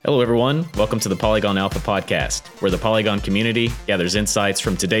Hello, everyone. Welcome to the Polygon Alpha podcast, where the Polygon community gathers insights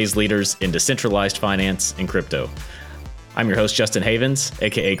from today's leaders in decentralized finance and crypto. I'm your host, Justin Havens,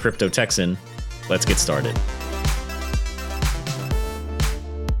 aka Crypto Texan. Let's get started.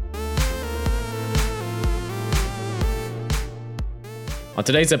 On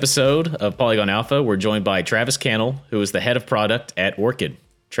today's episode of Polygon Alpha, we're joined by Travis Cannell, who is the head of product at Orchid.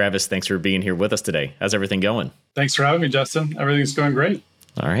 Travis, thanks for being here with us today. How's everything going? Thanks for having me, Justin. Everything's going great.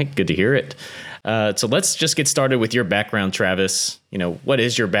 All right, good to hear it. So let's just get started with your background, Travis. What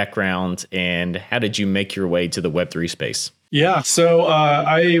is your background and how did you make your way to the Web3 space? Yeah, so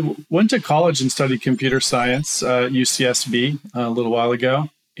I went to college and studied computer science at UCSB a little while ago.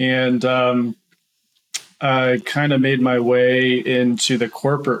 And I kind of made my way into the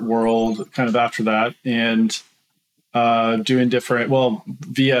corporate world kind of after that and doing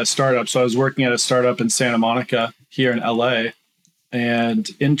via startups. So I was working at a startup in Santa Monica here in LA. And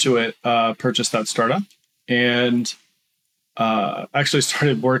Intuit purchased that startup and actually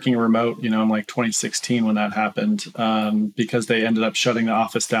started working remote, in like 2016 when that happened, because they ended up shutting the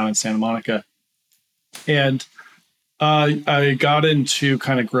office down in Santa Monica. And I got into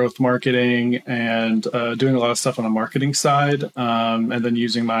kind of growth marketing and doing a lot of stuff on the marketing side, and then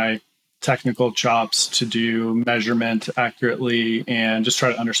using my technical chops to do measurement accurately and just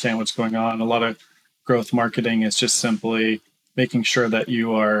try to understand what's going on. A lot of growth marketing is just simply making sure that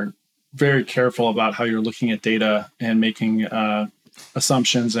you are very careful about how you're looking at data and making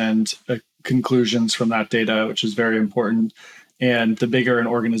assumptions and conclusions from that data, which is very important. And the bigger an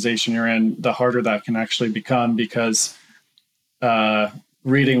organization you're in, the harder that can actually become, because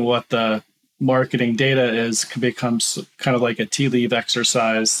reading what the marketing data is becomes kind of like a tea leaf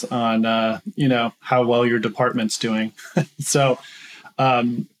exercise on, how well your department's doing.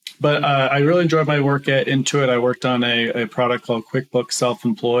 But I really enjoyed my work at Intuit. I worked on a product called QuickBooks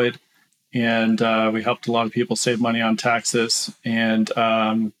Self-Employed, and we helped a lot of people save money on taxes. And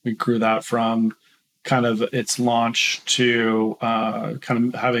we grew that from kind of its launch to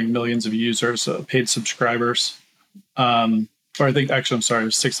kind of having millions of users, paid subscribers. It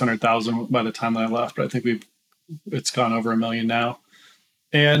was 600,000 by the time that I left, but I think it's gone over 1 million now.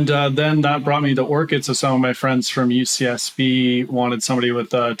 And then that brought me to Orchid. So some of my friends from UCSB wanted somebody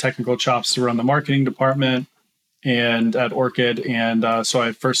with technical chops to run the marketing department and at Orchid. And so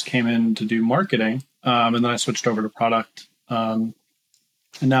I first came in to do marketing, and then I switched over to product. And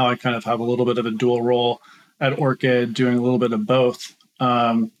now I kind of have a little bit of a dual role at Orchid, doing a little bit of both.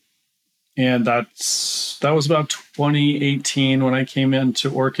 And that was about 2018 when I came into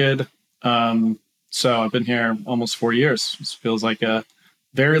Orchid. So I've been here almost 4 years. It feels like a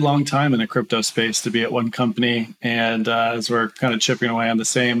very long time in the crypto space to be at one company. And as we're kind of chipping away on the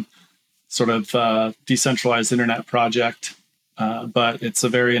same sort of decentralized internet project, but it's a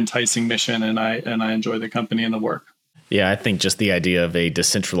very enticing mission, and I enjoy the company and the work. Yeah, I think just the idea of a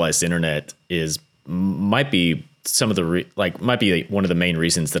decentralized internet might be one of the main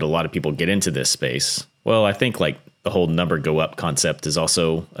reasons that a lot of people get into this space. Well, I think like the whole number go up concept is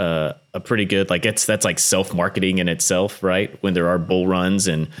also a pretty good, that's like self-marketing in itself, right? When there are bull runs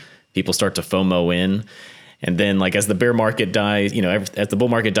and people start to FOMO in, and then like as the bear market dies, as the bull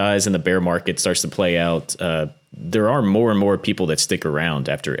market dies and the bear market starts to play out, there are more and more people that stick around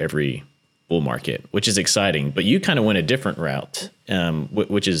after every bull market, which is exciting. But you kind of went a different route,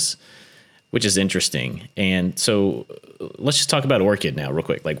 which is interesting. And so let's just talk about Orchid now real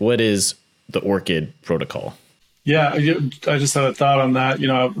quick. Like, what is the Orchid protocol? Yeah, I just had a thought on that.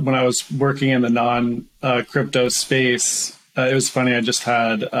 When I was working in the non-crypto space, it was funny. I just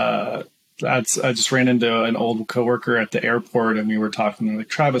ran into an old coworker at the airport, and we were talking. They're like,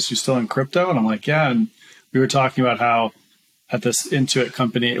 "Travis, you still in crypto?" And I'm like, "Yeah." And we were talking about how at this Intuit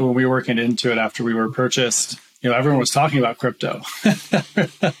company, when we were working at Intuit after we were purchased, everyone was talking about crypto.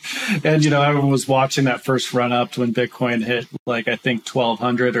 And, everyone was watching that first run up to when Bitcoin hit, I think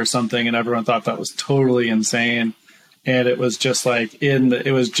 1,200 or something. And everyone thought that was totally insane. And it was just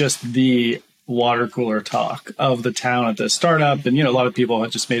it was just the water cooler talk of the town at this startup. And, a lot of people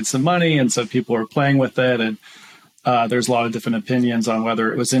had just made some money. And so people were playing with it. And there's a lot of different opinions on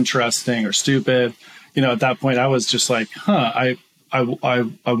whether it was interesting or stupid. At that point, I was just like, I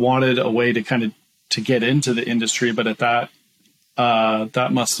wanted a way to kind of to get into the industry. But at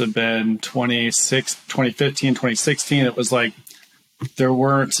that must have been 2015, 2016. It was like there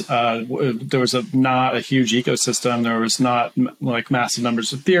was not a huge ecosystem. There was not like massive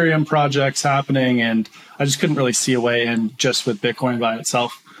numbers of Ethereum projects happening. And I just couldn't really see a way in just with Bitcoin by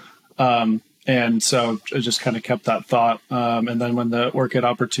itself. And so I just kind of kept that thought. And then when the Orchid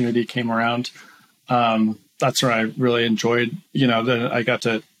opportunity came around, that's where I really enjoyed, then I got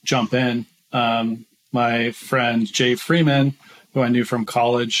to jump in. My friend Jay Freeman, who I knew from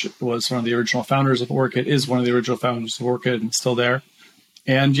college, was one of the original founders of Orchid, is one of the original founders of Orchid and still there.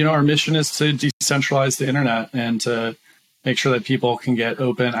 And, our mission is to decentralize the internet and to make sure that people can get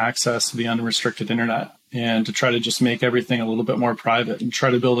open access to the unrestricted internet, and to try to just make everything a little bit more private and try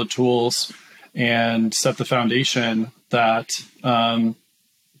to build the tools and set the foundation that, that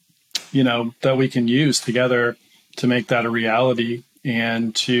we can use together to make that a reality,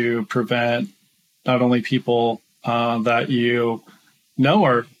 and to prevent not only people that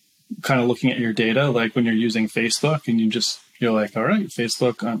are kind of looking at your data, like when you're using Facebook and you're like, all right,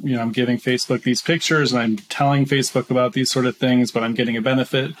 Facebook, I'm giving Facebook these pictures and I'm telling Facebook about these sort of things, but I'm getting a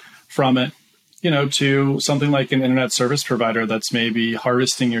benefit from it, to something like an internet service provider that's maybe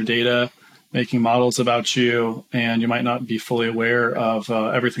harvesting your data, making models about you, and you might not be fully aware of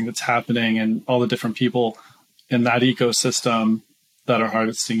everything that's happening and all the different people in that ecosystem that are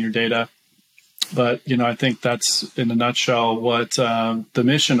harvesting your data. But, I think that's in a nutshell what the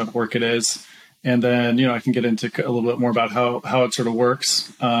mission of Orchid is. And then, I can get into a little bit more about how it sort of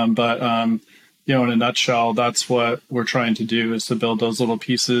works. But in a nutshell, that's what we're trying to do, is to build those little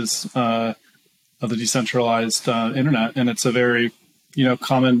pieces of the decentralized internet. And it's a very,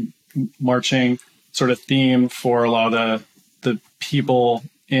 common marching sort of theme for a lot of the people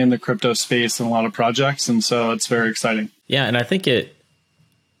in the crypto space and a lot of projects. And so it's very exciting. Yeah. And I think it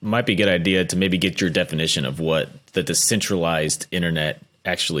might be a good idea to maybe get your definition of what the decentralized internet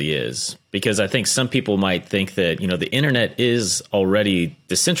actually is, because I think some people might think that, the internet is already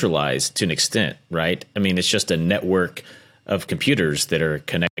decentralized to an extent, right? I mean, it's just a network of computers that are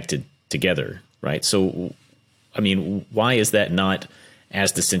connected together, right? So, I mean, why is that not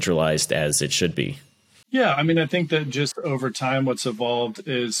as decentralized as it should be? Yeah, I mean, I think that just over time, what's evolved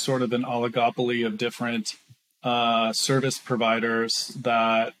is sort of an oligopoly of different service providers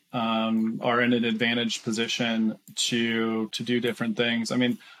that are in an advantaged position to do different things. I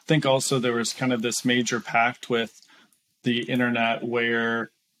mean, I think also there was kind of this major pact with the internet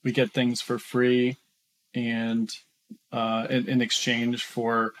where we get things for free, and in exchange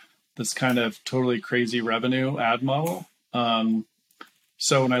for this kind of totally crazy revenue ad model.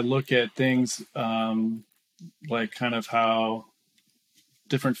 So when I look at things like kind of how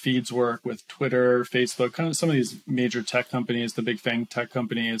different feeds work with Twitter, Facebook, kind of some of these major tech companies, the big FANG tech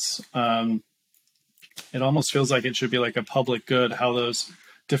companies, it almost feels like it should be like a public good how those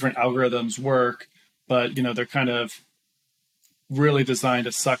different algorithms work. But, they're kind of really designed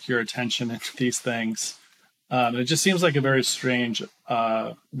to suck your attention into these things. It just seems like a very strange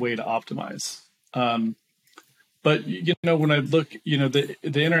way to optimize. But, when I look, the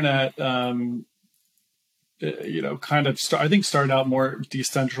internet, kind of I think started out more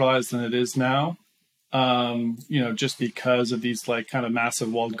decentralized than it is now. Just because of these like kind of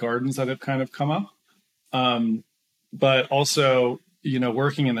massive walled gardens that have kind of come up. But also,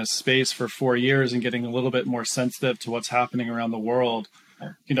 working in this space for 4 years and getting a little bit more sensitive to what's happening around the world,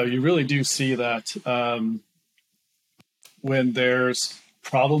 you really do see that when there's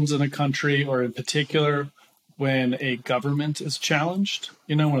problems in a country, or in particular, when a government is challenged,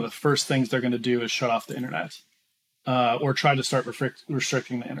 one of the first things they're going to do is shut off the internet, or try to start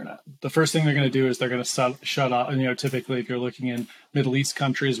restricting the internet. The first thing they're going to do is they're going to shut off. And, typically if you're looking in Middle East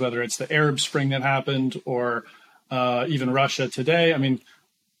countries, whether it's the Arab Spring that happened, or even Russia today, I mean,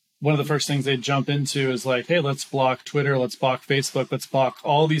 one of the first things they jump into is like, hey, let's block Twitter, let's block Facebook, let's block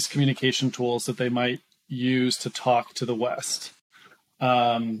all these communication tools that they might use to talk to the West,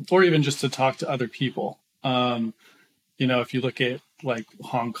 or even just to talk to other people. If you look at like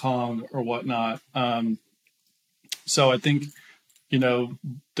Hong Kong or whatnot. So I think,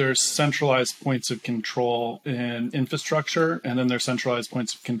 there's centralized points of control in infrastructure, and then there's centralized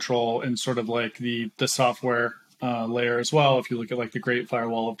points of control in sort of like the software layer as well. If you look at like the Great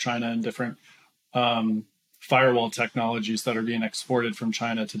Firewall of China and different firewall technologies that are being exported from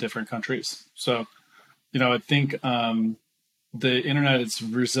China to different countries. So, I think the internet is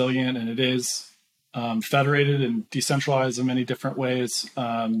resilient, and it is federated and decentralized in many different ways.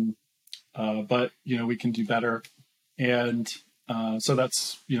 But, we can do better. And so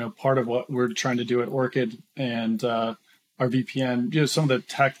that's, part of what we're trying to do at Orchid, and our VPN, some of the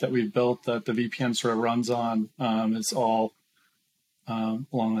tech that we've built that the VPN sort of runs on is all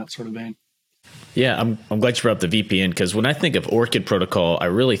along that sort of vein. Yeah, I'm glad you brought up the VPN, because when I think of Orchid protocol, I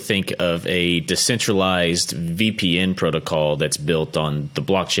really think of a decentralized VPN protocol that's built on the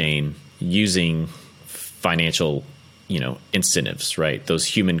blockchain using financial, incentives, right? Those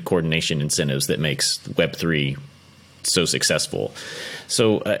human coordination incentives that makes Web3 so successful.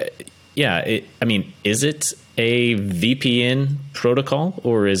 So, is it a VPN protocol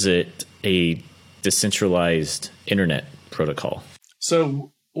or is it a decentralized internet protocol?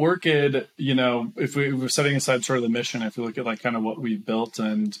 So Orchid, if we were setting aside sort of the mission, if you look at like kind of what we built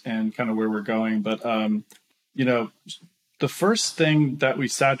and kind of where we're going, but you know, the first thing that we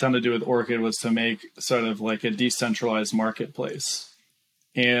sat down to do with Orchid was to make sort of like a decentralized marketplace.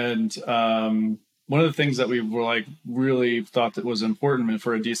 And one of the things that we were like really thought that was important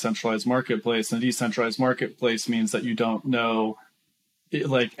for a decentralized marketplace, and a decentralized marketplace means that you don't know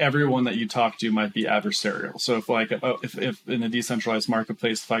like everyone that you talk to might be adversarial. So if in a decentralized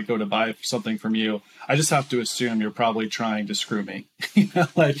marketplace, if I go to buy something from you, I just have to assume you're probably trying to screw me.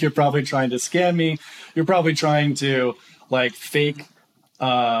 Like you're probably trying to scam me. You're probably trying to like fake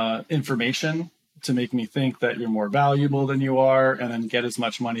information to make me think that you're more valuable than you are and then get as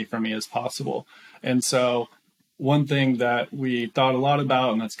much money from me as possible. And so one thing that we thought a lot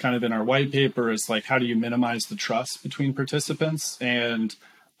about, and that's kind of in our white paper, is like how do you minimize the trust between participants? And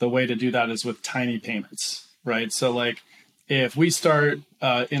the way to do that is with tiny payments, right? So like if we start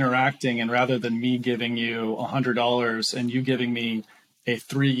interacting, and rather than me giving you $100 and you giving me a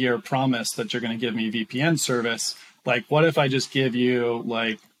 3-year promise that you're going to give me VPN service, like what if I just give you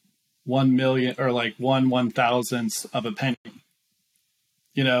like 1 million or like 1/1000th of a penny,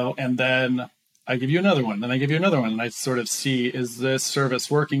 and then I give you another one, then I give you another one, and I sort of see, is this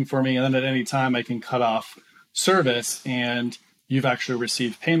service working for me? And then at any time I can cut off service and you've actually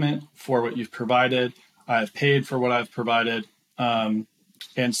received payment for what you've provided. I've paid for what I've provided. And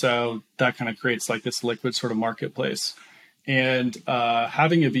so that kind of creates like this liquid sort of marketplace. And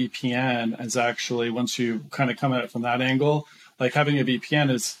having a VPN is actually, once you kind of come at it from that angle, like having a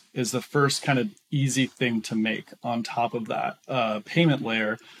VPN is the first kind of easy thing to make on top of that payment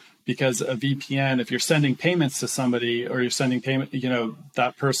layer. Because a VPN, if you're sending payments to somebody or you're sending payment,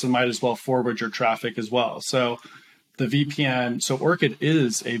 that person might as well forward your traffic as well. So the VPN, so Orchid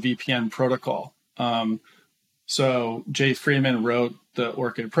is a VPN protocol. So Jay Freeman wrote the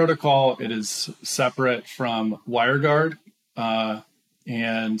Orchid protocol. It is separate from WireGuard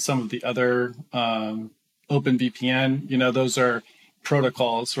and some of the other OpenVPN. Those are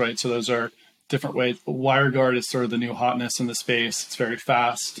protocols, right? So those are different ways. WireGuard is sort of the new hotness in the space. It's very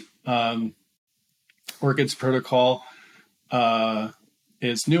fast. Orchid's protocol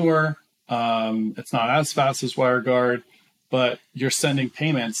is newer. It's not as fast as WireGuard, but you're sending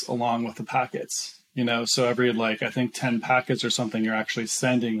payments along with the packets. So every I think 10 packets or something, you're actually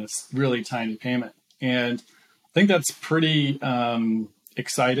sending this really tiny payment. And I think that's pretty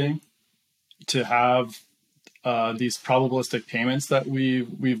exciting to have these probabilistic payments that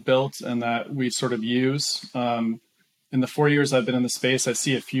we've built and that we sort of use. In the 4 years I've been in the space, I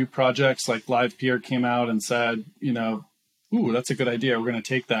see a few projects like LivePeer came out and said, ooh, that's a good idea. We're going to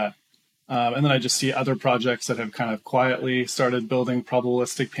take that. And then I just see other projects that have kind of quietly started building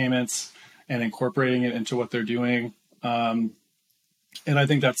probabilistic payments and incorporating it into what they're doing. And I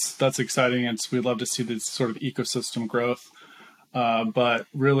think that's exciting. And we'd love to see this sort of ecosystem growth. But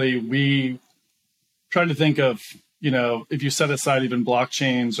really, we try to think of, if you set aside even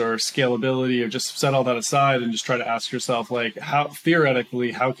blockchains or scalability or just set all that aside and just try to ask yourself, like, how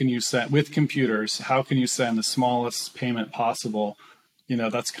theoretically, how can you send with computers, how can you send the smallest payment possible?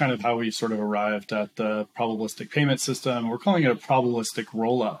 That's kind of how we sort of arrived at the probabilistic payment system. We're calling it a probabilistic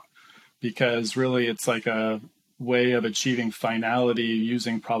rollup because really it's like a way of achieving finality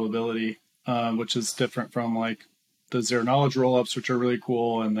using probability, which is different from like the zero knowledge rollups, which are really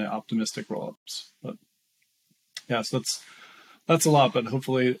cool, and the optimistic rollups. But yeah, so that's a lot, but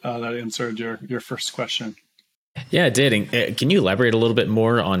hopefully that answered your first question. Yeah, it did. And, can you elaborate a little bit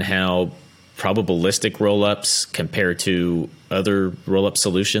more on how probabilistic rollups compare to other rollup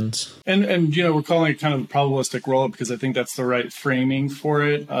solutions? And we're calling it kind of a probabilistic rollup because I think that's the right framing for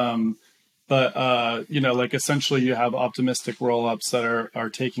it. But like essentially you have optimistic rollups that are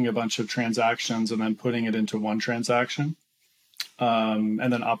taking a bunch of transactions and then putting it into one transaction.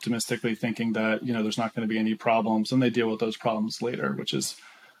 And then optimistically thinking that, there's not going to be any problems, and they deal with those problems later, which is,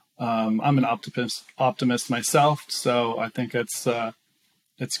 I'm an optimist myself. So I think it's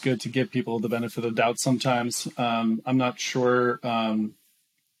good to give people the benefit of the doubt sometimes. I'm not sure. Then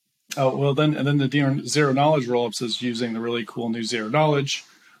the zero knowledge rollups is using the really cool new zero knowledge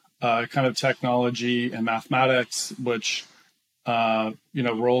kind of technology and mathematics, which,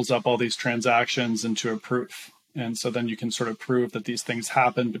 rolls up all these transactions into a proof. And so then you can sort of prove that these things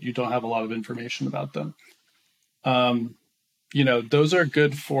happen, but you don't have a lot of information about them. Those are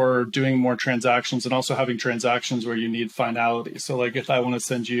good for doing more transactions and also having transactions where you need finality. So like if I want to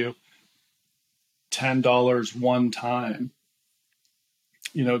send you $10 one time,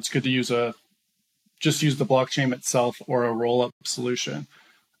 it's good to use a just use the blockchain itself or a roll-up solution.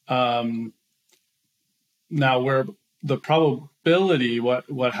 Um, Now, where the probability,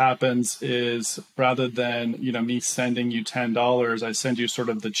 what happens is rather than me sending you $10, I send you sort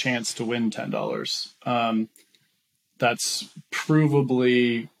of the chance to win $10. That's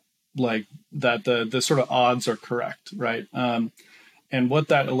provably like that the sort of odds are correct, right? And what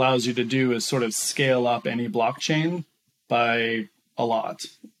that allows you to do is sort of scale up any blockchain by a lot.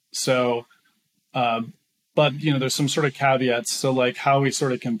 So, uh, but there's some sort of caveats. So like how we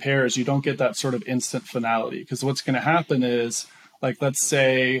sort of compare is you don't get that sort of instant finality, because what's going to happen is, like, let's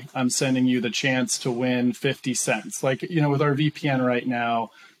say I'm sending you the chance to win 50 cents. Like, with our VPN right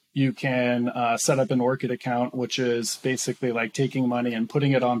now, you can set up an Orchid account, which is basically like taking money and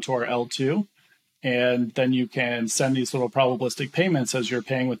putting it onto our L2. And then you can send these little probabilistic payments as you're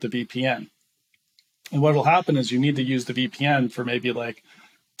paying with the VPN. And what will happen is you need to use the VPN for maybe like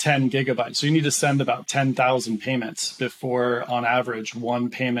 10 gigabytes. So you need to send about 10,000 payments before, on average, one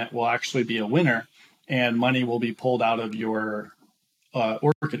payment will actually be a winner and money will be pulled out of your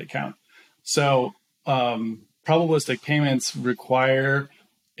Orchid account. So probabilistic payments require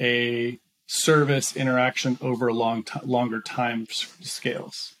a service interaction over longer time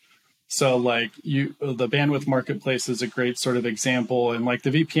scales. So like the bandwidth marketplace is a great sort of example. And like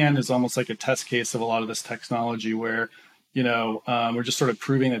the VPN is almost like a test case of a lot of this technology where, we're just sort of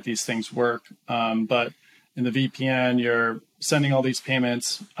proving that these things work. But in the VPN, you're sending all these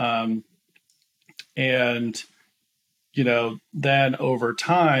payments. And, then over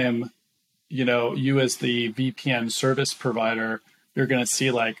time, you as the VPN service provider, you're going to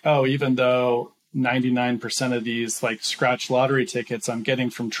see like, oh, even though 99% of these like scratch lottery tickets I'm getting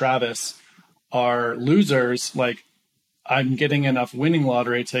from Travis are losers, like I'm getting enough winning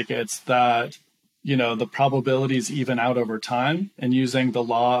lottery tickets that, the probabilities even out over time. And using the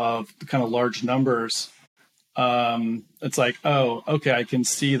law of kind of large numbers, it's like, oh, okay, I can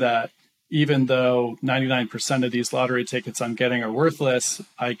see that even though 99% of these lottery tickets I'm getting are worthless,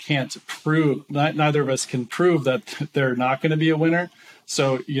 I can't prove, neither of us can prove that they're not going to be a winner.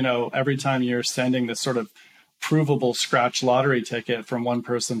 So, every time you're sending this sort of provable scratch lottery ticket from one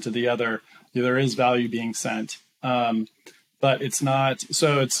person to the other, there is value being sent. But it's not,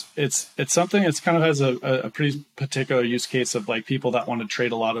 so it's something that's kind of has a pretty particular use case of like people that want to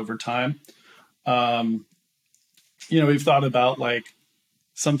trade a lot over time. We've thought about like,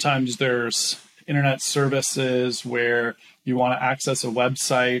 sometimes there's internet services where you want to access a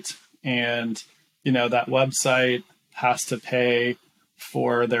website and, that website has to pay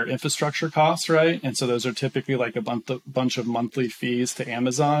for their infrastructure costs, right? And so those are typically like a bunch of monthly fees to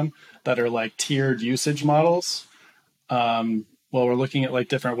Amazon that are like tiered usage models. Well, we're looking at like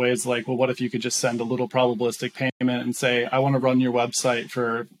different ways, like, well, what if you could just send a little probabilistic payment and say, I want to run your website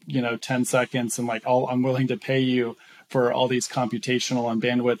for, 10 seconds. And like, I'm willing to pay you for all these computational and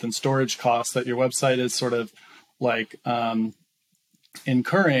bandwidth and storage costs that your website is sort of like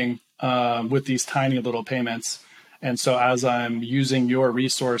incurring with these tiny little payments. And so as I'm using your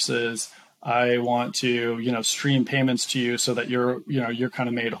resources, I want to, stream payments to you so that you're kind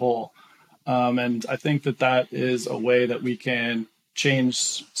of made whole. And I think that is a way that we can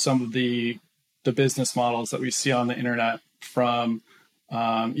change some of the business models that we see on the internet, from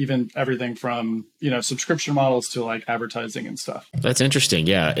even everything from subscription models to like advertising and stuff. That's interesting.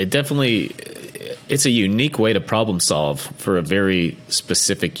 Yeah, it's a unique way to problem solve for a very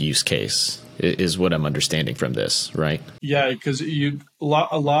specific use case, is what I'm understanding from this, right? Yeah, because a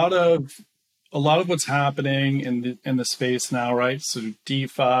lot of what's happening in the space now, right? So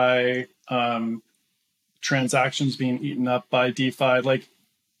DeFi, transactions being eaten up by DeFi, like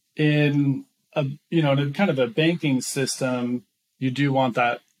in in a kind of a banking system, you do want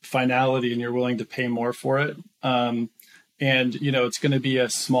that finality and you're willing to pay more for it. And it's going to be a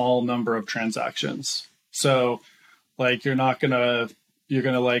small number of transactions. So like you're going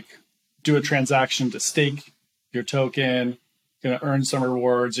to like do a transaction to stake your token, you're going to earn some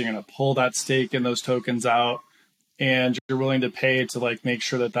rewards, you're going to pull that stake and those tokens out, and you're willing to pay to like make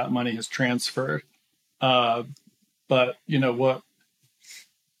sure that money is transferred. But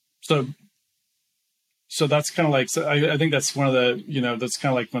so that's kind of like, so I think that's one of the, that's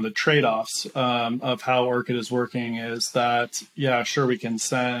kind of like one of the trade-offs of how Orchid is working, is that, yeah, sure, we can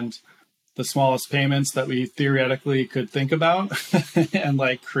send the smallest payments that we theoretically could think about and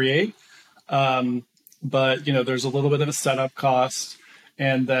like create. But, there's a little bit of a setup cost,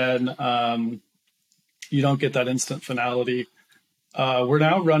 and then you don't get that instant finality. We're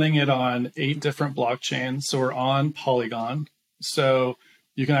now running it on 8 different blockchains. So we're on Polygon. So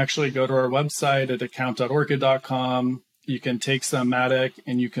you can actually go to our website at account.orchid.com, you can take some Matic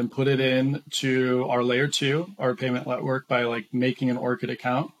and you can put it in to our layer 2, our payment network, by like making an Orchid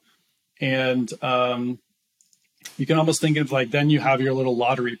account. And you can almost think of like, then you have your little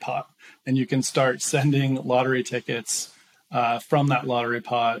lottery pot and you can start sending lottery tickets from that lottery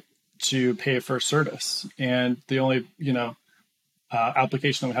pot to pay for service. And the only,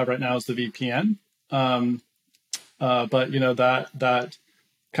 application that we have right now is the VPN. But that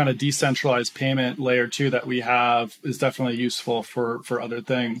kind of decentralized payment layer 2 that we have is definitely useful for other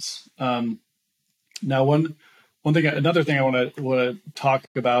things. Now, another thing I want to talk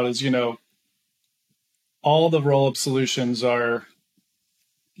about is, all the roll-up solutions are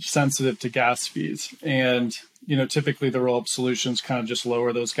sensitive to gas fees, and typically the roll-up solutions kind of just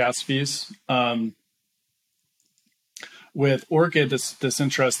lower those gas fees. With Orchid, this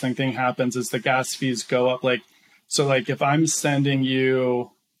interesting thing happens is the gas fees go up. Like if I'm sending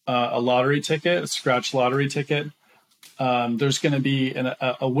you a lottery ticket, a scratch lottery ticket, there's going to be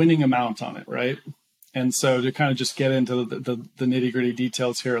a winning amount on it, right? And so to kind of just get into the nitty gritty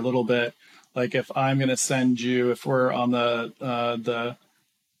details here a little bit, like if I'm going to send you, if we're on the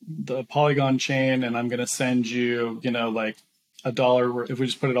Polygon chain and I'm going to send you, like $1, if we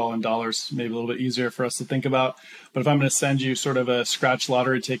just put it all in dollars, maybe a little bit easier for us to think about. But if I'm going to send you sort of a scratch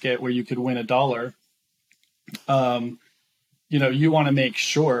lottery ticket where you could win $1, you want to make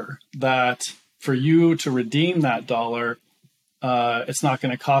sure that for you to redeem that $1, it's not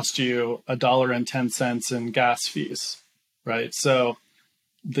going to cost you $1.10 in gas fees, right? So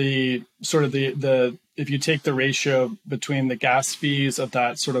the if you take the ratio between the gas fees of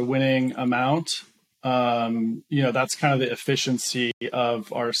that sort of winning amount, that's kind of the efficiency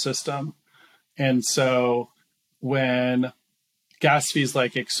of our system. And so when gas fees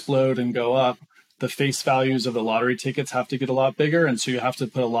like explode and go up, the face values of the lottery tickets have to get a lot bigger. And so you have to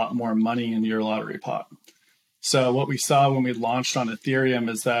put a lot more money into your lottery pot. So what we saw when we launched on Ethereum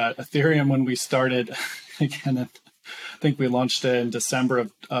is that Ethereum, when we started, again, I think we launched it in December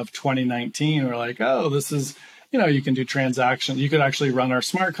of 2019. We're like, oh, this is, you can do transactions. You could actually run our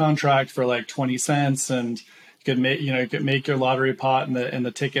smart contract for like 20 cents and you could make your lottery pot, and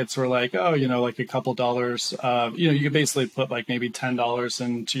the tickets were like, oh, like a couple dollars. You could basically put like maybe $10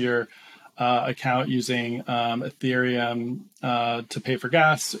 into your account using Ethereum to pay for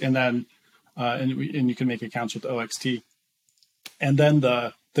gas, and then and you can make accounts with OXT. And then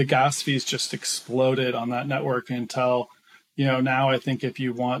the gas fees just exploded on that network until, now I think if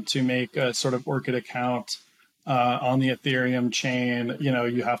you want to make a sort of Orchid account on the Ethereum chain,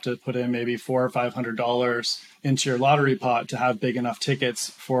 you have to put in maybe $400 or $500 into your lottery pot to have big enough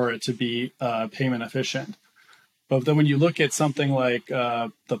tickets for it to be payment efficient. But then when you look at something like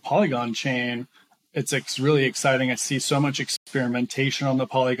the Polygon chain, it's really exciting. I see so much experimentation on the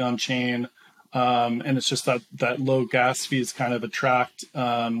Polygon chain. And it's just that low gas fees kind of attract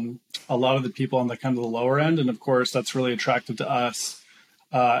a lot of the people on the kind of the lower end. And of course, that's really attractive to us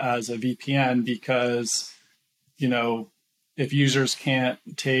as a VPN because, if users can't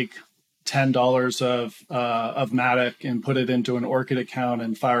take $10 of Matic and put it into an Orchid account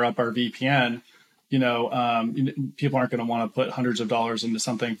and fire up our VPN, people aren't going to want to put hundreds of dollars into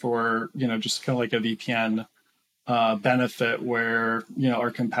something for, just kind of like a VPN benefit where,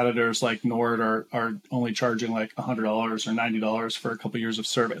 our competitors like Nord are only charging like $100 or $90 for a couple of years of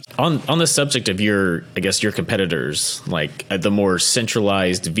service. On the subject of your competitors, like the more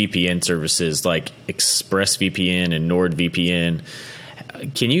centralized VPN services like ExpressVPN and NordVPN,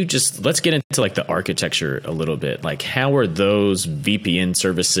 let's get into like the architecture a little bit. Like how are those VPN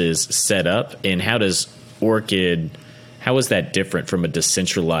services set up, and how is that different from a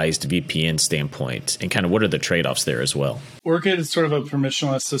decentralized VPN standpoint, and kind of what are the trade-offs there as well? Orchid is sort of a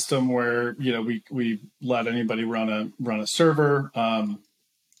permissionless system where, we let anybody run a server.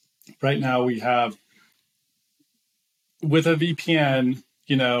 Right now we have, with a VPN,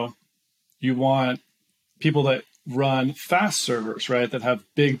 you want people that run fast servers, right? That have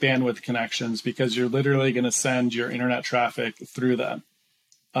big bandwidth connections, because you're literally going to send your internet traffic through them.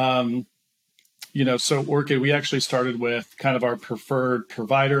 So Orchid, we actually started with kind of our preferred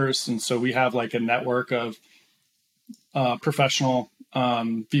providers. And so we have like a network of professional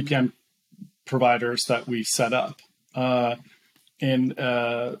VPN providers that we set up in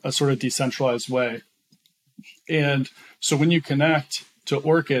a sort of decentralized way. And so when you connect to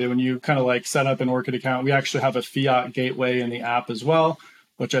Orchid, when you kind of like set up an Orchid account, we actually have a fiat gateway in the app as well,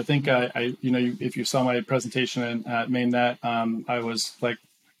 which I think if you saw my presentation at Mainnet, I was like,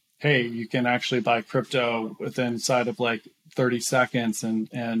 hey, you can actually buy crypto inside of like 30 seconds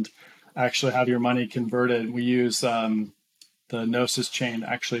and actually have your money converted. We use the Gnosis chain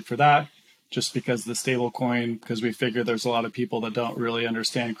actually for that. just because the stable coin, because we figure there's a lot of people that don't really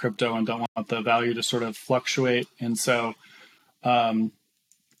understand crypto and don't want the value to sort of fluctuate. And so, the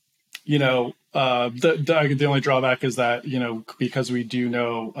only drawback is that, because we do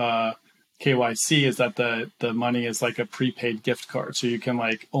know KYC, is that the money is like a prepaid gift card. So you can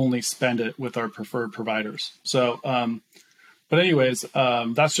like only spend it with our preferred providers. So, but anyways,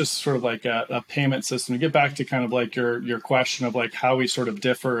 that's just sort of like a payment system. To get back to kind of like your question of like how we sort of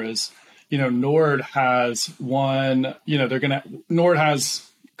differ is, Nord has Nord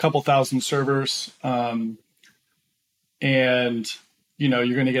has a couple thousand servers, and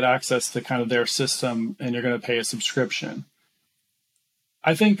you're going to get access to kind of their system, and you're going to pay a subscription.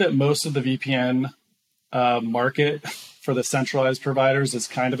 I think that most of the VPN market for the centralized providers is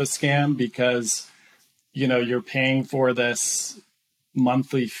kind of a scam, because you're paying for this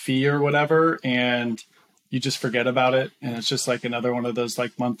monthly fee or whatever, and you just forget about it, and it's just like another one of those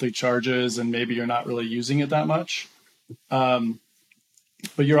like monthly charges, and maybe you're not really using it that much. But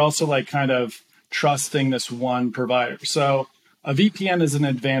you're also like kind of trusting this one provider. So a VPN is an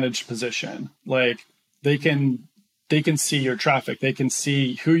advantaged position. Like they can see your traffic, they can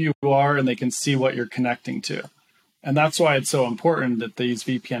see who you are, and they can see what you're connecting to. And that's why it's so important that these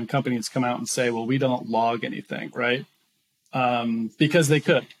VPN companies come out and say, well, we don't log anything, right? Because they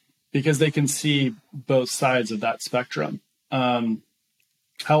can see both sides of that spectrum. How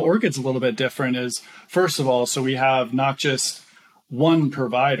Orchid's a little bit different is, first of all, so we have not just one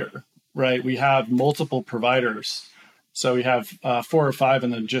provider, right? We have multiple providers. So we have 4 or 5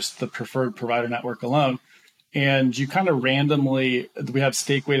 in just the preferred provider network alone. And you kind of randomly, we have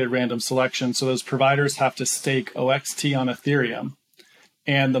stake weighted random selection. So those providers have to stake OXT on Ethereum.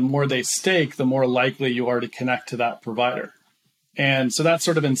 And the more they stake, the more likely you are to connect to that provider. And so that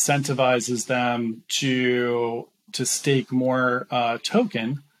sort of incentivizes them to stake more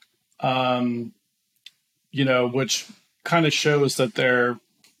token, which kind of shows that they're,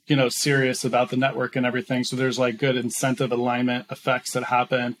 serious about the network and everything. So there's like good incentive alignment effects that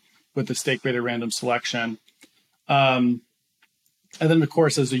happen with the stake weighted random selection. And then, of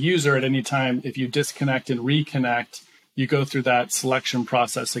course, as a user, at any time, if you disconnect and reconnect, you go through that selection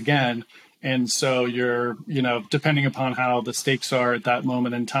process again. And so you're, depending upon how the stakes are at that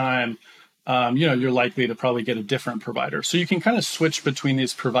moment in time, you're likely to probably get a different provider. So you can kind of switch between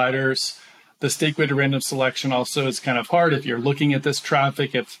these providers. The stake weighted random selection also is kind of hard if you're looking at this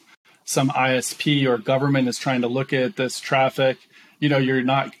traffic. If some ISP or government is trying to look at this traffic, you're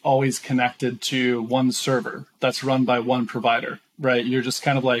not always connected to one server that's run by one provider, right? You're just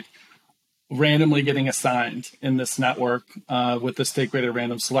kind of like randomly getting assigned in this network with the stake weighted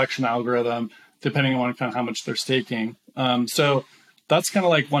random selection algorithm, depending on kind of how much they're staking. So that's kind of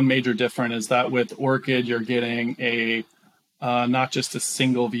like one major difference, is that with Orchid, you're getting a not just a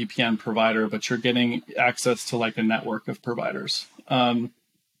single VPN provider, but you're getting access to like a network of providers. And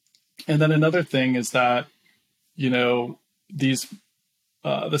then another thing is that, these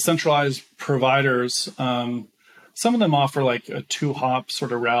the centralized providers, some of them offer like a 2-hop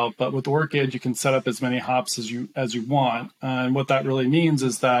sort of route, but with Orchid, you can set up as many hops as you want. And what that really means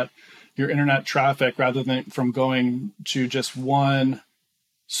is that your internet traffic, rather than from going to just one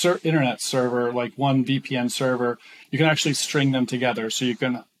internet server, like one VPN server, you can actually string them together. So you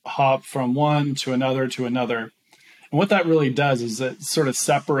can hop from one to another to another. And what that really does is it sort of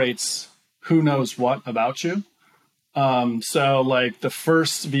separates who knows what about you. So like the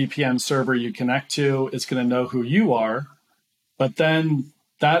first VPN server you connect to is going to know who you are, but then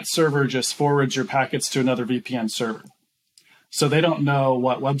that server just forwards your packets to another VPN server. So they don't know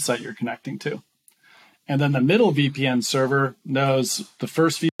what website you're connecting to. And then the middle VPN server knows the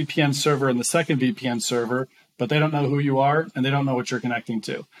first VPN server and the second VPN server, but they don't know who you are and they don't know what you're connecting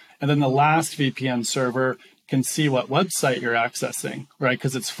to. And then the last VPN server can see what website you're accessing, right?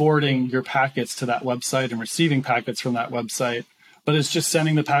 Because it's forwarding your packets to that website and receiving packets from that website, but it's just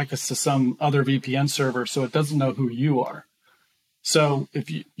sending the packets to some other VPN server, so it doesn't know who you are. So if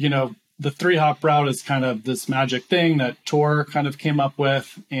the 3-hop route is kind of this magic thing that Tor kind of came up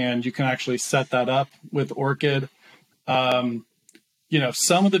with, and you can actually set that up with Orchid. Some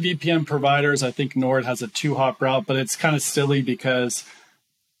of the VPN providers, I think Nord has a 2-hop route, but it's kind of silly because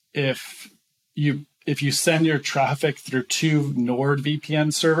if you send your traffic through 2 Nord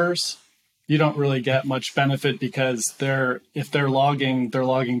VPN servers, you don't really get much benefit, because if they're logging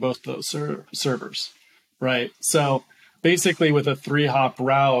both those servers, right? So basically, with a 3-hop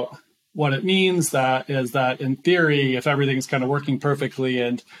route, what it means is that in theory, if everything's kind of working perfectly,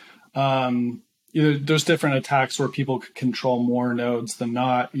 and there's different attacks where people could control more nodes than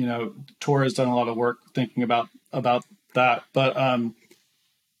not. Tor has done a lot of work thinking about that, but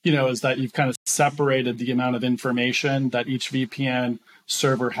is that you've kind of separated the amount of information that each VPN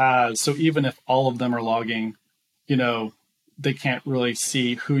server has. So even if all of them are logging, they can't really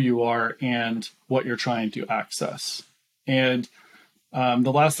see who you are and what you're trying to access. And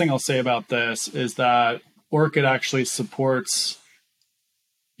the last thing I'll say about this is that Orchid actually supports,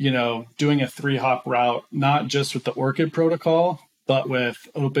 doing a 3-hop route, not just with the Orchid protocol, but with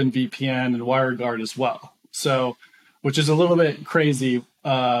OpenVPN and WireGuard as well. So, which is a little bit crazy.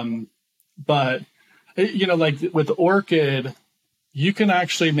 But, like with Orchid, you can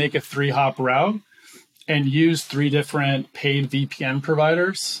actually make a 3-hop route and use 3 different paid VPN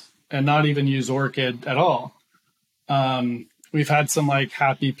providers and not even use Orchid at all. We've had some like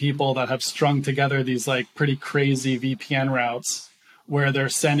happy people that have strung together these like pretty crazy VPN routes where they're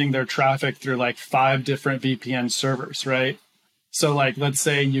sending their traffic through like 5 different VPN servers, right? So like, let's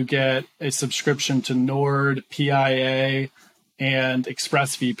say you get a subscription to Nord, PIA, and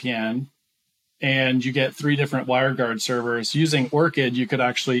ExpressVPN, and you get 3 different WireGuard servers. Using Orchid, you could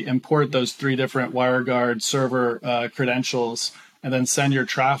actually import those 3 different WireGuard server credentials and then send your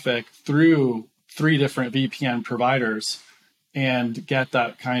traffic through 3 different VPN providers and get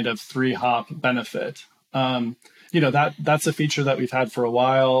that kind of 3-hop benefit. That's a feature that we've had for a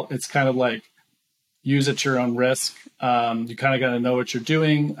while. It's kind of like use at your own risk. You kind of got to know what you're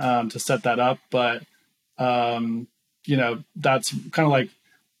doing to set that up. But, that's kind of like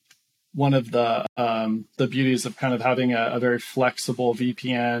one of the beauties of kind of having a very flexible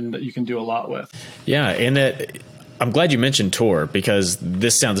VPN that you can do a lot with. Yeah, and I'm glad you mentioned Tor, because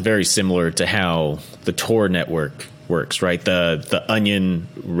this sounds very similar to how the Tor network works, right? The onion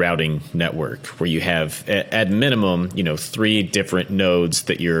routing network, where you have at minimum, 3 different nodes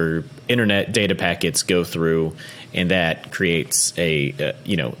that your internet data packets go through, and that creates a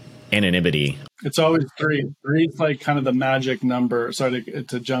anonymity. It's always 3. 3 is like kind of the magic number. Sorry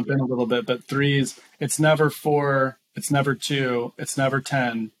to jump in a little bit, but 3's, it's never 4, it's never 2, it's never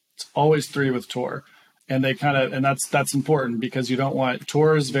 10. It's always 3 with Tor. And that's important because you don't want,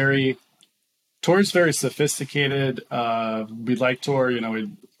 Tor is very sophisticated. We like Tor,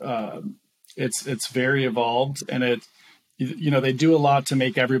 it's very evolved, and they do a lot to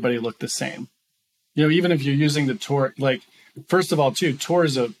make everybody look the same. Even if you're using the Tor, like, first of all, too, Tor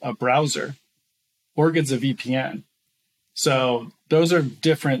is a browser. Orchid's a VPN. So those are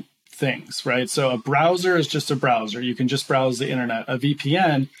different things, right? So a browser is just a browser. You can just browse the internet. A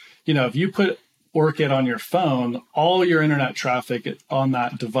VPN, if you put Orchid on your phone, all your internet traffic on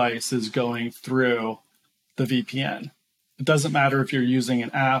that device is going through the VPN. It doesn't matter if you're using an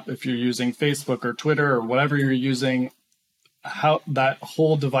app, if you're using Facebook or Twitter or whatever you're using, how that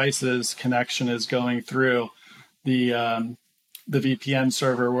whole device's connection is going through the VPN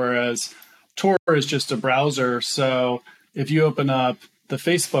server, whereas Tor is just a browser. So if you open up the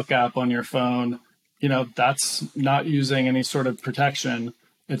Facebook app on your phone, that's not using any sort of protection.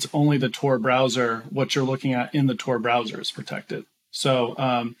 It's only the Tor browser. What you're looking at in the Tor browser is protected.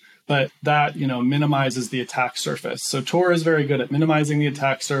 So, but that, minimizes the attack surface. So Tor is very good at minimizing the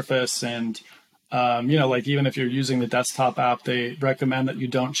attack surface. And, like even if you're using the desktop app, they recommend that you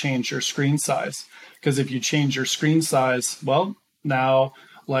don't change your screen size. Because if you change your screen size, well, now,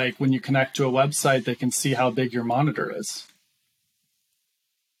 like when you connect to a website, they can see how big your monitor is.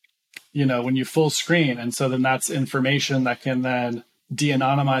 When you full screen. And so then that's information that can then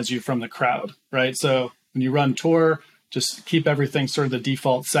de-anonymize you from the crowd, right? So when you run Tor, just keep everything sort of the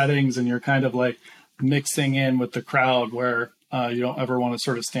default settings, and you're kind of like mixing in with the crowd where you don't ever want to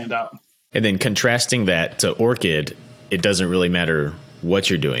sort of stand out. And then contrasting that to Orchid, it doesn't really matter what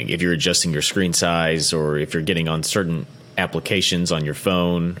you're doing. If you're adjusting your screen size, or if you're getting on certain applications on your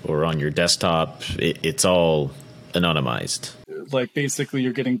phone or on your desktop, it's all anonymized. Like basically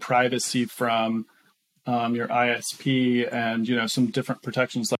you're getting privacy from your ISP and, some different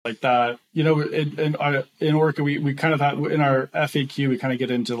protections like that. In Orchid, we kind of have, in our FAQ, we kind of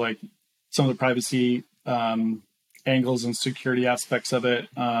get into like some of the privacy angles and security aspects of it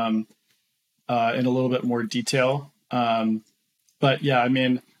in a little bit more detail. But yeah, I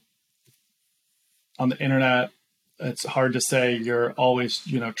mean, on the internet, it's hard to say you're always,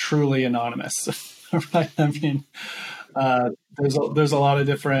 truly anonymous, right? I mean, there's a lot of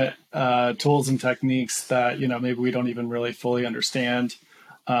different tools and techniques that, maybe we don't even really fully understand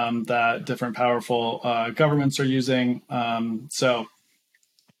that different powerful governments are using. But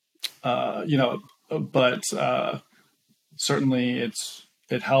certainly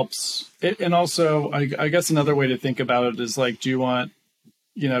it helps. And also, I guess another way to think about it is like, do you want,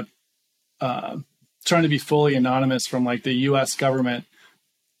 trying to be fully anonymous from like the US government?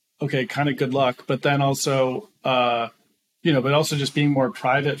 Okay, kind of good luck. But then also, but also just being more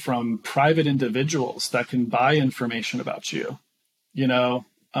private from private individuals that can buy information about you, you know.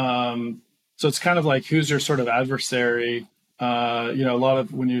 So it's kind of like, who's your sort of adversary? A lot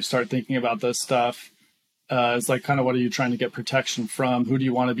of when you start thinking about this stuff, it's like, kind of, what are you trying to get protection from? Who do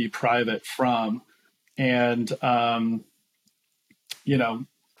you want to be private from? And,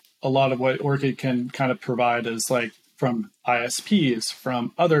 a lot of what Orchid can kind of provide is like from ISPs,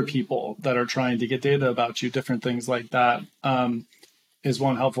 from other people that are trying to get data about you, different things like that, is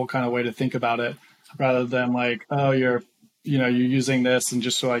one helpful kind of way to think about it, rather than like, oh, you're using this and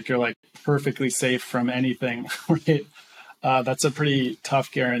just like, you're like perfectly safe from anything, right? That's a pretty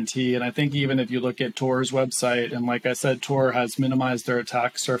tough guarantee. And I think even if you look at Tor's website, and like I said, Tor has minimized their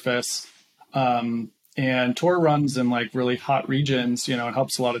attack surface. And Tor runs in like really hot regions, it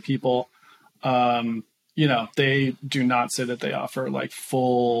helps a lot of people. They do not say that they offer like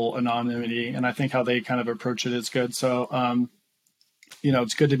full anonymity. And I think how they kind of approach it is good. So,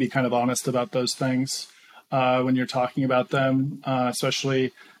 it's good to be kind of honest about those things when you're talking about them,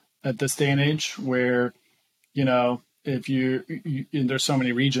 especially at this day and age where, if there's so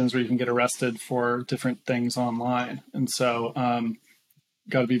many regions where you can get arrested for different things online. And so,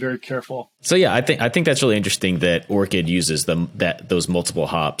 got to be very careful. So yeah, I think that's really interesting that Orchid uses those multiple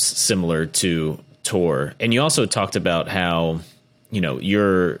hops similar to Tor. And you also talked about how,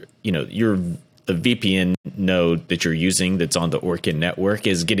 you're the VPN node that you're using that's on the Orchid network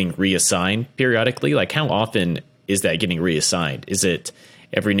is getting reassigned periodically. Like, how often is that getting reassigned? Is it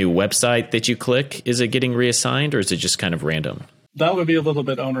every new website that you click? Is it getting reassigned, or is it just kind of random? That would be a little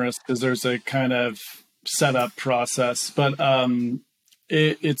bit onerous because there's a kind of setup process, but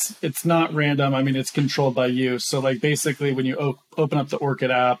it's not random. I mean, it's controlled by you. So like basically when you open up the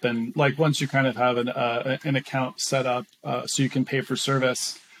Orchid app, and like once you kind of have an account set up so you can pay for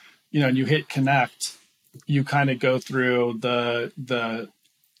service, and you hit connect, you kind of go through the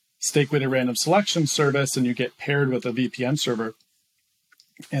stake weighted random selection service, and you get paired with a VPN server.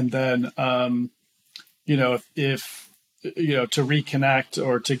 And then, if to reconnect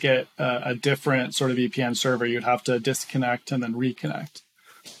or to get a different sort of VPN server, you'd have to disconnect and then reconnect.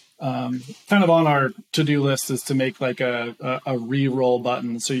 Kind of on our to-do list is to make like a re-roll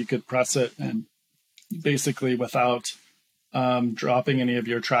button so you could press it and basically without dropping any of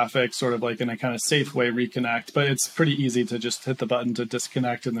your traffic, sort of like in a kind of safe way, reconnect. But it's pretty easy to just hit the button to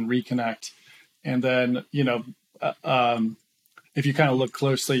disconnect and then reconnect. And then, if you kind of look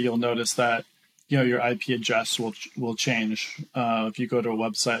closely, you'll notice that, your IP address will change. If you go to a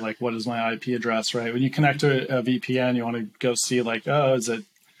website, like, what is my IP address, right? When you connect to a VPN, you want to go see like, oh, is it,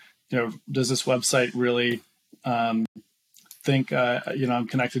 does this website really think, I'm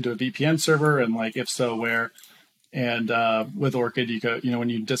connected to a VPN server? And like, if so, where? And with Orchid, you go, when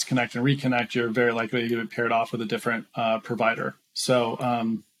you disconnect and reconnect, you're very likely to get paired off with a different provider.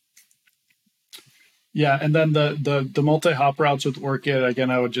 So, yeah, and then the multi-hop routes with Orchid, again,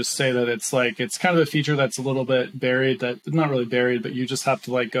 I would just say that it's kind of a feature that's a little bit buried, that not really buried, but you just have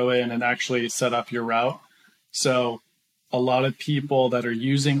to like go in and actually set up your route. So a lot of people that are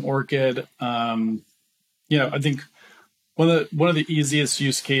using Orchid, I think one of the easiest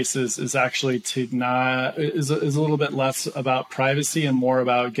use cases is actually is a little bit less about privacy and more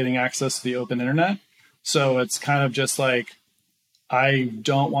about getting access to the open internet. So it's kind of just like, I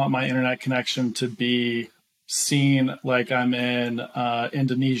don't want my internet connection to be seen like I'm in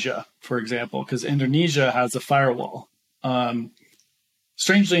Indonesia, for example, because Indonesia has a firewall.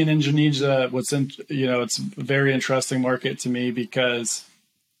 Strangely, in Indonesia, it's a very interesting market to me because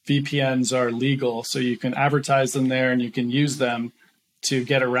VPNs are legal, so you can advertise them there and you can use them to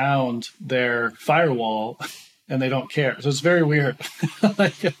get around their firewall, and they don't care. So it's very weird.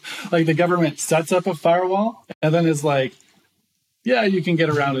 like the government sets up a firewall and then is like, yeah, you can get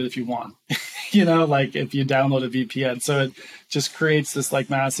around it if you want, like if you download a VPN. So it just creates this like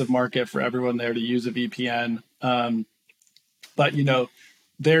massive market for everyone there to use a VPN. But,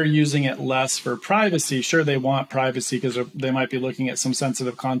 they're using it less for privacy. Sure, they want privacy because they might be looking at some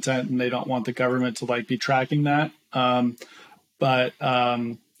sensitive content and they don't want the government to like be tracking that. But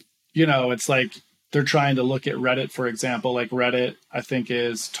it's like they're trying to look at Reddit, for example. Like Reddit, I think,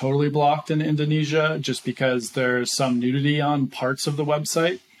 is totally blocked in Indonesia just because there's some nudity on parts of the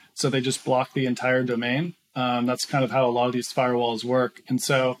website. So they just block the entire domain. That's kind of how a lot of these firewalls work. And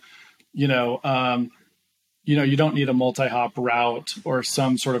so, you don't need a multi-hop route or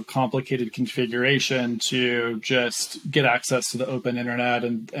some sort of complicated configuration to just get access to the open internet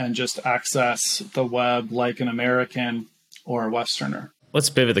and just access the web like an American or a Westerner. Let's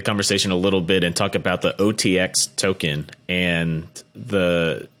pivot the conversation a little bit and talk about the OTX token and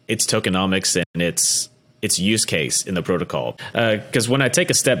its tokenomics and its its use case in the protocol. Because when I take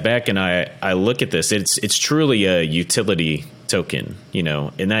a step back and I look at this, it's truly a utility token,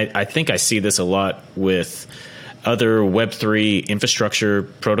 and I think I see this a lot with other Web3 infrastructure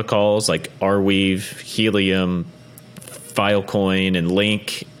protocols like Arweave, Helium, Filecoin, and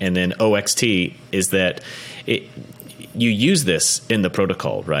Link, and then OXT, is that you use this in the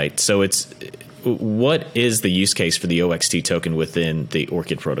protocol, right? So what is the use case for the OXT token within the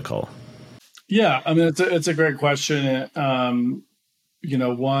Orchid protocol? Yeah, I mean, it's a great question. One,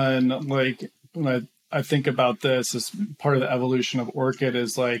 like when I think about this as part of the evolution of Orchid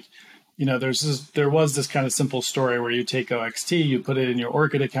is like, there was this kind of simple story where you take OXT, you put it in your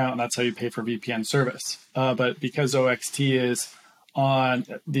Orchid account, and that's how you pay for VPN service. But because OXT is on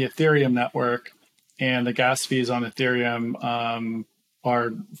the Ethereum network and the gas fees on Ethereum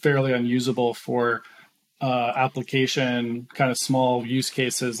are fairly unusable for application kind of small use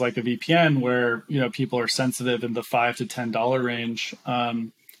cases like a VPN where people are sensitive in the $5 to $10 range,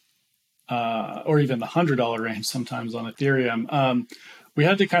 or even the $100 range sometimes on Ethereum. We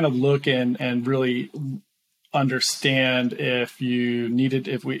had to kind of look and really understand if we needed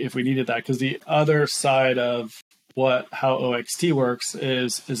that, because the other side of how OXT works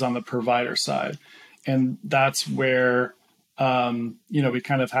is on the provider side, and that's where we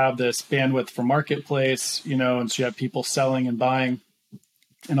kind of have this bandwidth for marketplace, and so you have people selling and buying,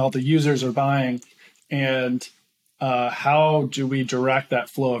 and all the users are buying, and how do we direct that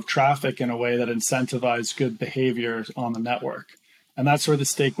flow of traffic in a way that incentivizes good behavior on the network? And that's where the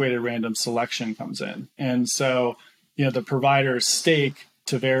stake-weighted random selection comes in. And so, the providers stake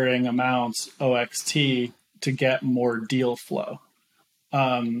to varying amounts OXT to get more deal flow.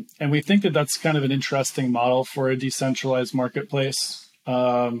 And we think that that's kind of an interesting model for a decentralized marketplace.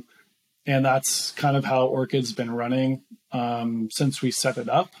 And that's kind of how Orchid's been running since we set it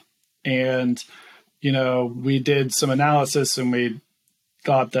up. And, we did some analysis and we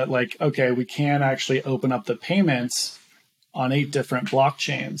thought that okay, we can actually open up the payments on 8 different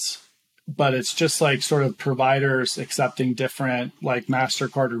blockchains, but it's just like sort of providers accepting different like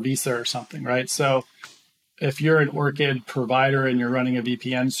MasterCard or Visa or something, right? So if you're an Orchid provider and you're running a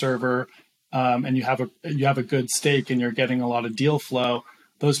VPN server and you have a good stake and you're getting a lot of deal flow,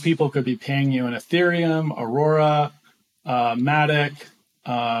 those people could be paying you in Ethereum, Aurora, Matic,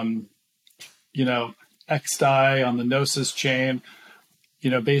 XDAI on the Gnosis chain.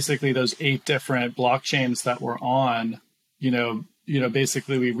 Basically those 8 different blockchains that we're on.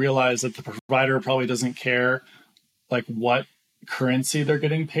 Basically we realize that the provider probably doesn't care like what currency they're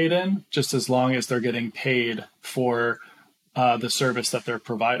getting paid in, just as long as they're getting paid for the service that they're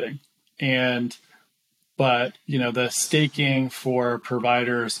providing. But the staking for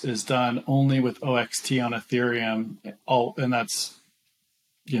providers is done only with OXT on Ethereum, and that's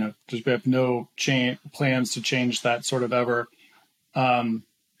just we have no plans to change that sort of ever. And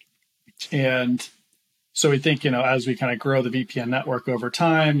so we think, as we kind of grow the VPN network over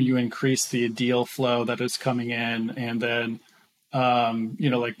time, you increase the deal flow that is coming in, and then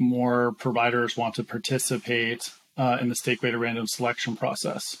more providers want to participate in the stake-weighted random selection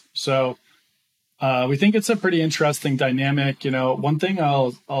process. So we think it's a pretty interesting dynamic. One thing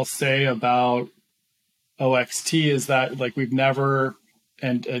I'll say about OXT is that we've never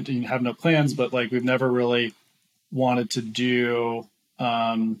and you have no plans, but we've never really wanted to do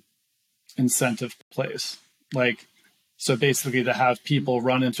incentive plays. So basically to have people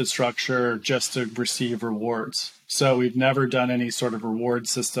run infrastructure just to receive rewards. So we've never done any sort of reward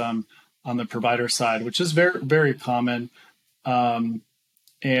system on the provider side, which is very, very common. And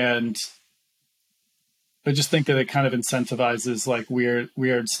I just think that it kind of incentivizes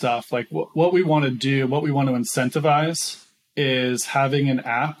weird stuff. What we want to do, what we want to incentivize is having an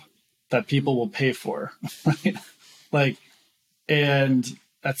app that people will pay for, right? And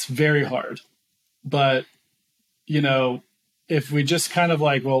that's very hard. But, if we just kind of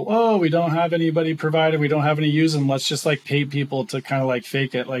we don't have anybody provided, we don't have any use, and let's just pay people to kind of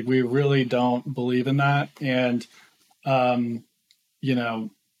fake it. We really don't believe in that. And,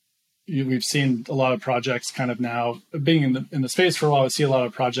 we've seen a lot of projects kind of now being in the space for a while. We see a lot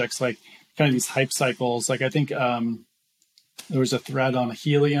of projects kind of these hype cycles. I think there was a thread on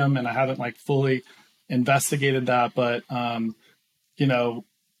Helium, and I haven't fully investigated that, but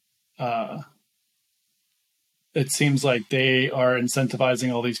it seems like they are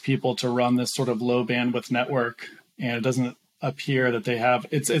incentivizing all these people to run this sort of low bandwidth network, and it doesn't appear that they have.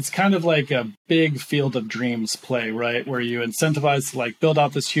 It's kind of like a big field of dreams play, right? Where you incentivize to build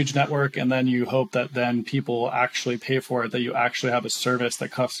out this huge network, and then you hope that then people will actually pay for it, that you actually have a service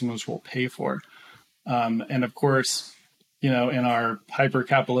that customers will pay for. And of course, in our hyper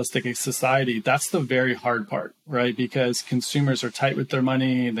capitalistic society, that's the very hard part, right? Because consumers are tight with their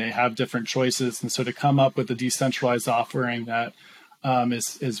money, they have different choices. And so to come up with a decentralized offering that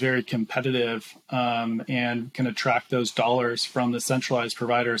is very competitive and can attract those dollars from the centralized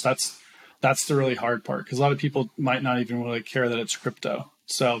providers, that's the really hard part, because a lot of people might not even really care that it's crypto.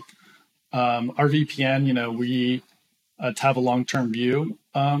 So our VPN, we have a long-term view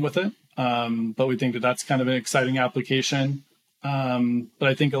with it. But we think that that's kind of an exciting application. But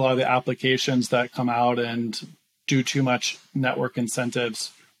I think a lot of the applications that come out and do too much network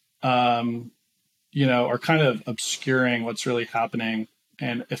incentives, are kind of obscuring what's really happening,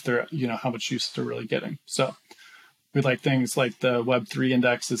 and if they're, how much use they're really getting. So we like things like the Web3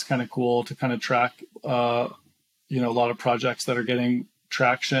 index is kind of cool to kind of track, a lot of projects that are getting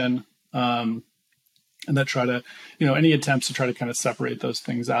traction. And that try to, any attempts to try to kind of separate those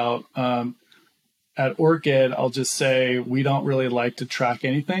things out. At Orchid, I'll just say we don't really like to track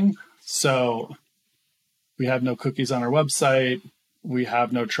anything. So we have no cookies on our website. We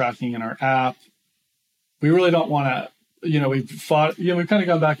have no tracking in our app. We really don't want to, we've kind of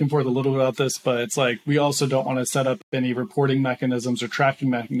gone back and forth a little bit about this, but it's like, we also don't want to set up any reporting mechanisms or tracking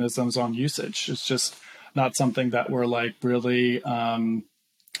mechanisms on usage. It's just not something that we're like really,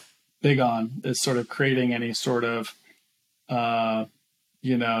 big on, is sort of creating any sort of data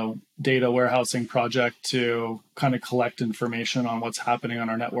warehousing project to kind of collect information on what's happening on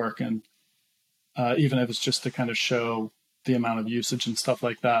our network, and even if it's just to kind of show the amount of usage and stuff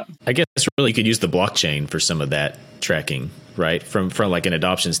like that. I guess really you could use the blockchain for some of that tracking, right? From like an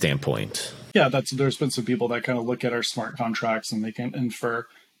adoption standpoint. Yeah, there's been some people that kind of look at our smart contracts and they can infer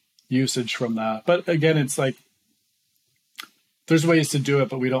usage from that. But again, it's like, there's ways to do it,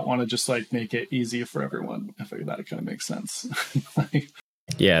 but we don't want to just like make it easy for everyone. I think that kind of makes sense. That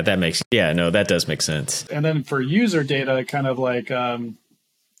does make sense. And then for user data, kind of like,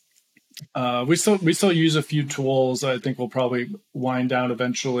 we still use a few tools. I think we'll probably wind down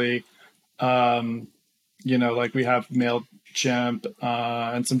eventually. Like we have MailChimp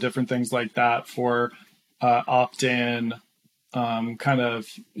and some different things like that for opt-in, kind of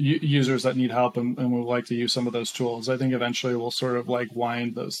users that need help and would like to use some of those tools. I think eventually we'll sort of like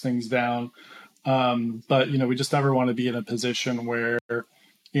wind those things down. But, we just never want to be in a position where,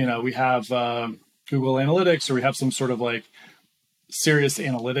 we have Google Analytics, or we have some sort of like serious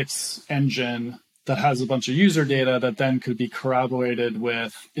analytics engine that has a bunch of user data that then could be corroborated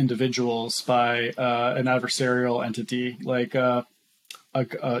with individuals by an adversarial entity like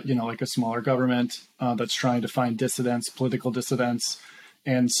like a smaller government that's trying to find dissidents, political dissidents.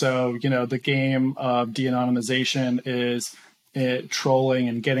 And so, the game of de-anonymization is trolling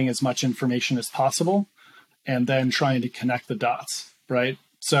and getting as much information as possible and then trying to connect the dots, right?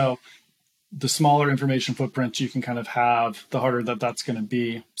 So the smaller information footprint you can kind of have, the harder that's going to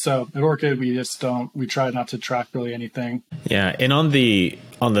be. So at Orchid, we try not to track really anything. Yeah. And on the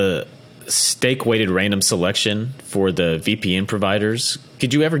stake weighted random selection for the VPN providers,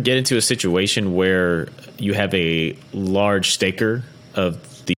 could you ever get into a situation where you have a large staker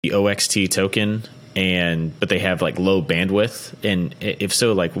of the OXT token but they have like low bandwidth? And if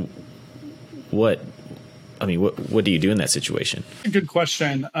so, like what do you do in that situation? Good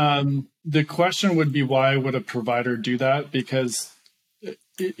question. The question would be, why would a provider do that? Because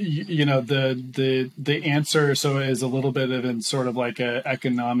the answer is a little bit of in sort of like a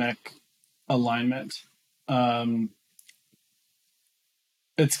economic alignment.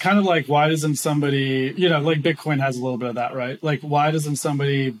 It's kind of like, why doesn't somebody, like Bitcoin has a little bit of that, right? Like, why doesn't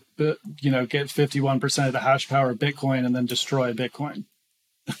somebody, get 51% of the hash power of Bitcoin and then destroy Bitcoin?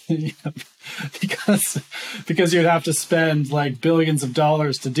 because you'd have to spend like billions of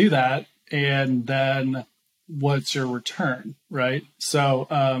dollars to do that, and then what's your return, right? So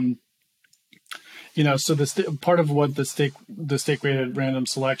so part of what the stake weighted random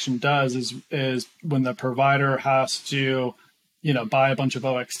selection does is when the provider has to buy a bunch of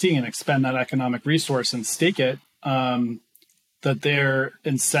OXT and expend that economic resource and stake it, that they're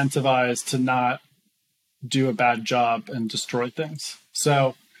incentivized to not do a bad job and destroy things.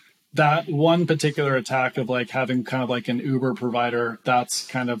 So that one particular attack of like having kind of like an Uber provider, that's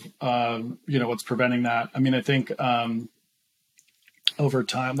kind of, what's preventing that. I mean, I think over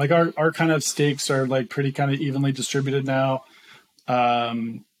time, like our kind of stakes are like pretty kind of evenly distributed now,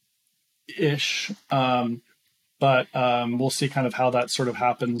 ish. But we'll see kind of how that sort of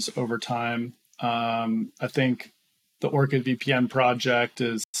happens over time. I think the Orchid VPN project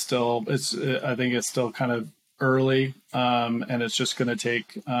is still, I think it's still kind of early, and it's just going to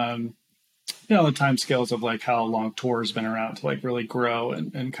take, the time scales of like how long Tor's been around to like really grow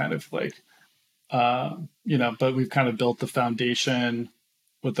and kind of like But we've kind of built the foundation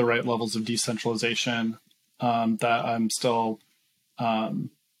with the right levels of decentralization, that I'm still, I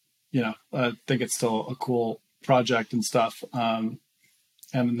think it's still a cool project and stuff. And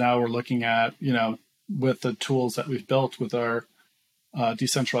now we're looking at, with the tools that we've built with our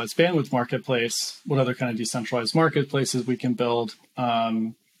decentralized bandwidth marketplace, what other kind of decentralized marketplaces we can build.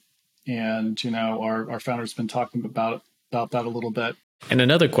 Our founder's been talking about that a little bit. And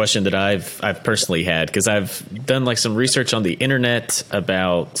another question that I've personally had, because I've done like some research on the internet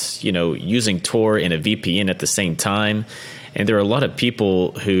about, using Tor and a VPN at the same time. And there are a lot of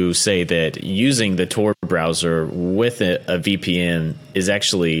people who say that using the Tor browser with a VPN is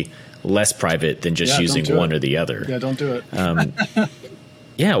actually less private than just using one or the other. Yeah, don't do it.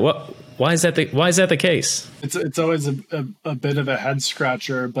 Yeah, why is that the case? It's always a bit of a head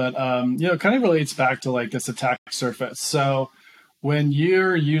scratcher, but it kind of relates back to like this attack surface. So when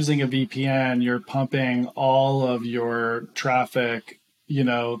you're using a VPN, you're pumping all of your traffic,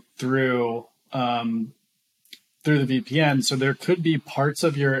 through the VPN. So there could be parts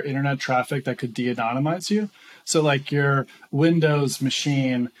of your internet traffic that could de-anonymize you. So like your Windows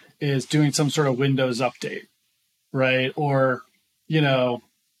machine is doing some sort of Windows update, right? Or, your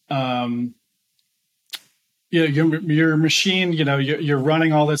machine, you're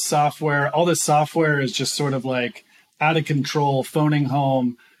running all this software. All this software is just sort of like out of control, phoning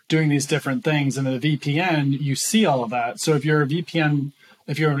home, doing these different things. And in the VPN, you see all of that. So if you're an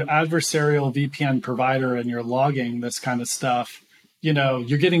adversarial VPN provider and you're logging this kind of stuff,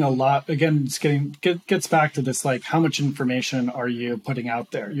 you're getting a lot. Again, gets back to this, like, how much information are you putting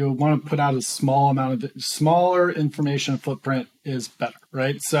out there? You want to put out a smaller information footprint is better,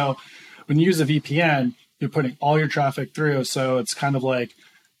 right? So when you use a VPN, you're putting all your traffic through. So it's kind of like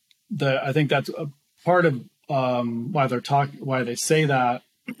I think that's a part of why they say that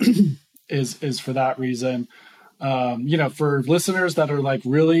is for that reason. For listeners that are like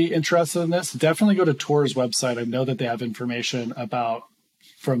really interested in this, definitely go to Tor's website. I know that they have information about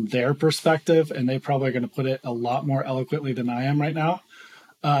from their perspective, and they probably are going to put it a lot more eloquently than I am right now.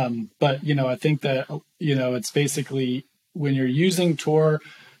 But I think that, it's basically when you're using Tor,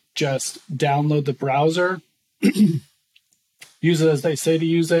 just download the browser, use it as they say to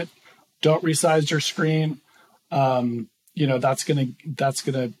use it. Don't resize your screen. That's gonna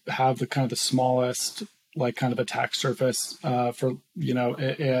have the kind of the smallest, like, kind of attack surface and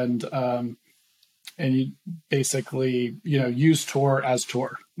you basically use Tor as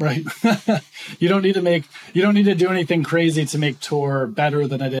Tor, right? You don't need to do anything crazy to make Tor better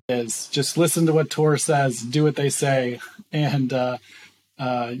than it is. Just listen to what Tor says, do what they say, and that's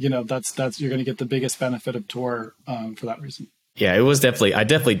you're going to get the biggest benefit of Tor for that reason. Yeah, I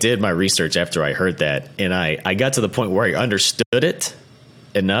definitely did my research after I heard that, and I got to the point where I understood it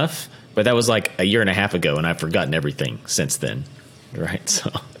enough, but that was like a year and a half ago, and I've forgotten everything since then. Right. So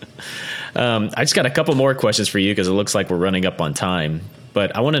I just got a couple more questions for you because it looks like we're running up on time,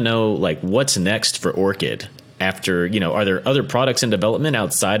 but I want to know, like, what's next for Orchid after, are there other products in development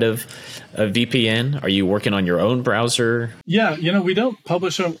outside of VPN? Are you working on your own browser? Yeah. We don't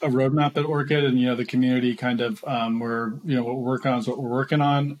publish a roadmap at Orchid, and, the community kind of, what we're working on is what we're working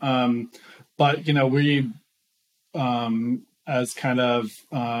on. But, we, as kind of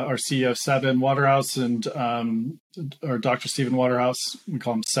our CEO, Seven Waterhouse, and or Dr. Stephen Waterhouse, we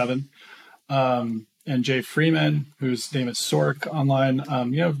call him Seven, and Jay Freeman, whose name is Sork online,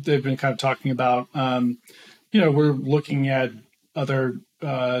 they've been kind of talking about, we're looking at other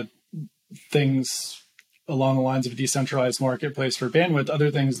things along the lines of a decentralized marketplace for bandwidth,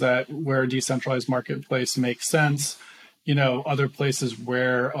 other things where a decentralized marketplace makes sense, other places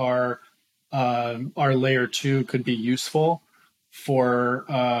where our layer 2 could be useful for,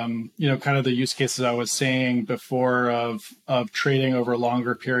 kind of the use cases I was saying before of trading over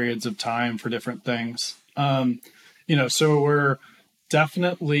longer periods of time for different things. So we're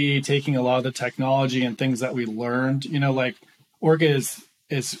definitely taking a lot of the technology and things that we learned, like Orchid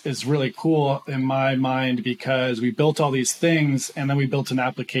is really cool in my mind because we built all these things and then we built an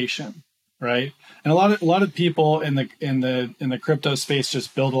application, right? And a lot of people in the crypto space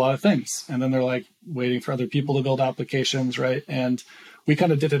just build a lot of things, and then they're like waiting for other people to build applications, right? And we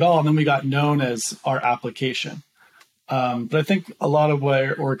kind of did it all, and then we got known as our application. But I think a lot of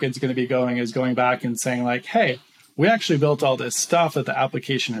where Orchid's going to be going is going back and saying, like, hey, we actually built all this stuff that the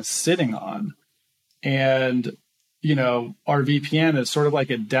application is sitting on, and our VPN is sort of like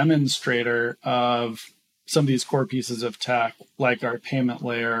a demonstrator of some of these core pieces of tech, like our payment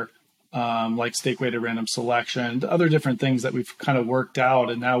layer, like stake-weighted random selection, other different things that we've kind of worked out.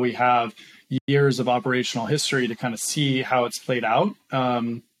 And now we have years of operational history to kind of see how it's played out.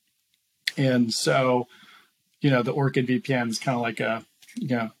 And so, the Orchid VPN is kind of like a,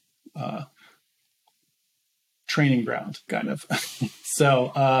 training ground kind of.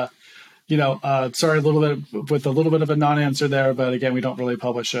 So, sorry, a little bit of a non-answer there, but again, we don't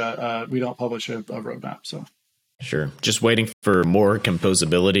publish a roadmap. So. Sure. Just waiting for more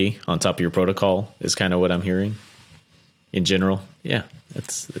composability on top of your protocol is kind of what I'm hearing in general. Yeah,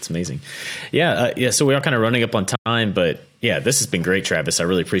 that's amazing. Yeah. So we are kind of running up on time, but yeah, this has been great, Travis. I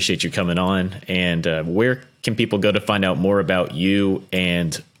really appreciate you coming on. And where can people go to find out more about you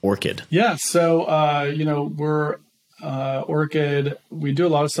and Orchid? Yeah. So, we're Orchid. We do a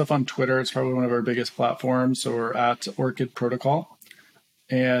lot of stuff on Twitter. It's probably one of our biggest platforms. So we're at Orchid Protocol,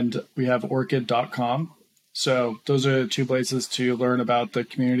 and we have orchid.com. So those are two places to learn about the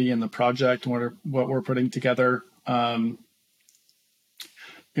community and the project and what we're putting together. We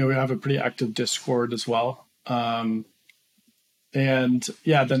have a pretty active Discord as well. And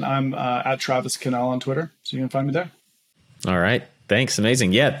yeah, then I'm at Travis Cannell on Twitter. So you can find me there. All right. Thanks.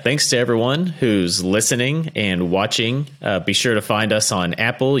 Amazing. Yeah. Thanks to everyone who's listening and watching. Be sure to find us on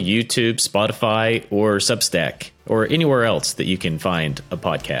Apple, YouTube, Spotify, or Substack, or anywhere else that you can find a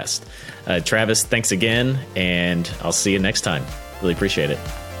podcast. Travis, thanks again, and I'll see you next time. Really appreciate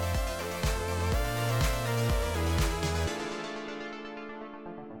it.